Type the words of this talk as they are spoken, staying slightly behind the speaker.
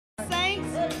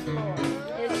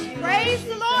Praise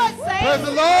the Lord, saints. Praise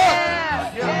the Lord.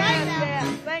 Yeah. Yeah. Right now. Yeah.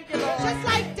 Thank you, Lord. Just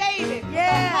like David,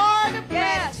 Yes. a heart of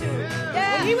Yes. gratitude.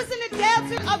 Yes. When he was in the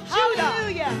desert of Judah,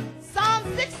 Hallelujah. Psalm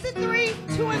 63,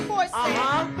 2 and 4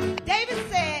 said, David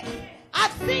said,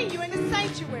 I've seen you in the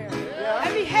sanctuary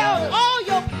and beheld all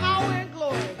your power and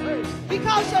glory.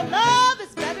 Because your love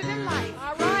is better than life.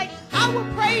 All right. I will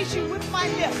praise you with my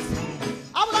lips.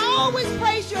 I will always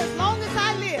praise you as long as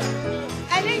I live.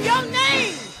 And in your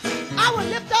name, I will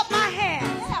lift up my hands.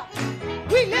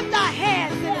 We lift our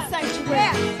hands in the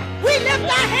sanctuary. We lift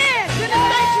our hands in the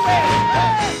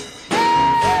sanctuary.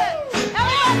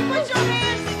 Everybody put your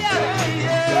hands together.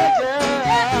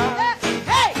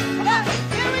 Hey,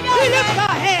 here we go. We lift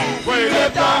our hands. We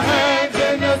lift our hands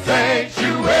in the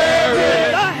sanctuary.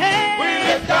 We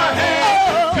lift our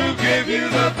hands to give you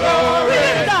the glory. We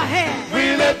lift our hands.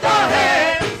 We lift our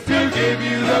hands to give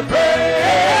you the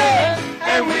praise.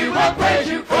 And we will praise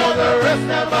you for the rest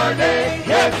of our day.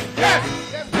 Yes, yes.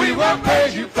 We will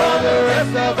praise you for the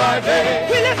rest of our day.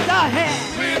 We lift our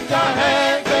hands. We lift our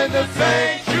hands in the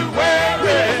sanctuary.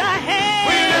 We lift our hands.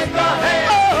 We lift our hands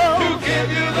to give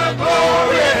you the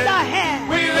glory. We lift our hands.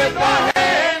 We lift our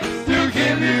hands to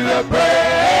give you the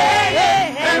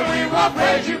praise. And we will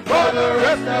praise you for the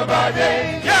rest of our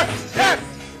day. Yes, yes.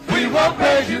 We will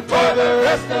praise you for the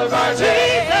rest of our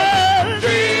day.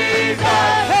 Jesus.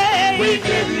 Jesus. We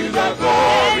give you the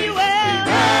glory.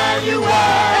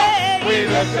 Emmanuel. We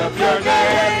lift up your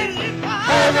name.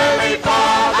 Heavenly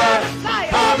Father.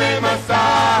 Coming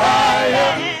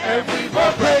Messiah. And we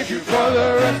will praise you for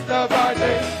the rest of our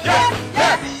day. Yes,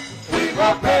 yes. We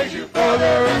will praise you for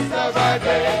the rest of our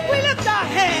day. We lift our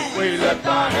hands. We lift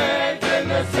our hands in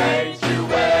the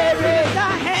sanctuary. We lift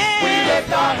our hands. We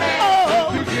lift our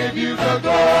hands to give you the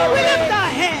glory. We lift our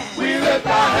hands. We lift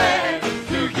our hands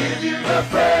to give you the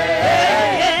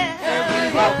praise. And we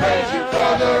will praise you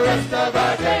for the rest of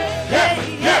our day. Yes,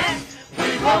 yes. We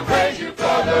will praise you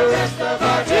for the rest of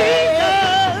our day.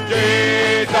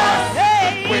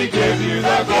 Jesus, we give you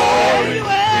the glory.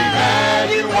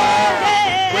 Emmanuel,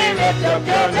 we lift up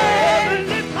your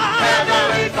name.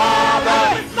 Heavenly Father,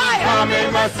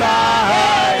 coming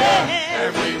Messiah.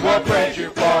 And we will praise you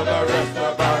for the rest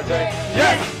of our day.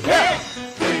 Yes, yes.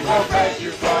 We will praise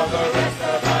you for the rest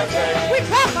of our day. We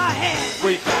clap our hands.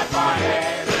 We clap our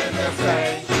hands in the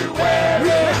sanctuary. We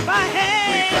clap our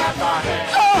hands. We clap our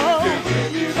hands to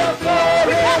give you the glory.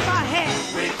 We clap our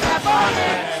hands. We clap our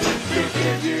hands to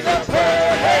give you the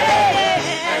praise.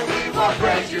 And we will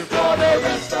praise you for the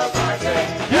rest of our day.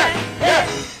 Yes, yes.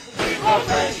 We will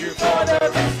praise you for the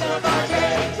rest of our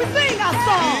day. We sing our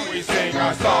song. We sing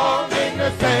our song in the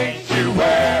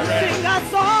sanctuary. We sing our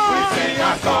song. We sing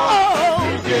our song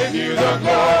to give you the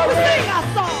glory. We sing our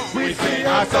song. We sing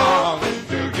our song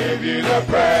to give you the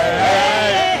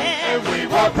praise. And we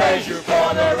will praise you for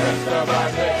the rest of our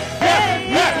day. Yes,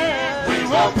 yes. We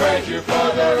will praise you for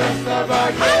the rest of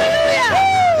our day.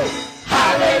 Hallelujah.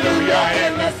 Hallelujah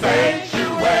in the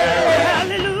sanctuary.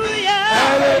 Hallelujah.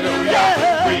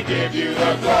 Hallelujah. We give you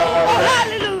the glory. Oh,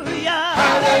 hallelujah.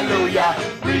 Hallelujah.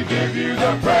 We give you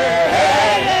the praise.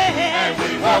 And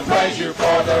we will praise you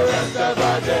for the rest of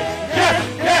our day. Yes,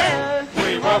 yes.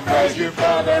 We will praise you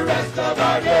for the rest of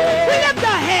our day. We lift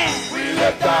our hands. We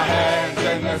lift our hands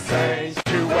in the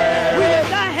sanctuary. We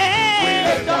lift our hands. We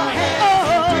lift our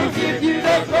hands to give you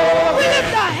the glory. We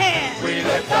lift our hands. We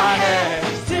lift our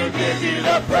hands to give you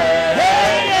the praise.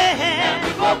 And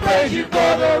we will praise you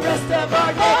for the rest of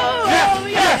our day. Oh,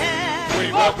 yes, yes. yes.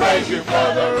 We will praise you for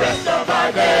the rest of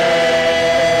our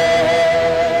day.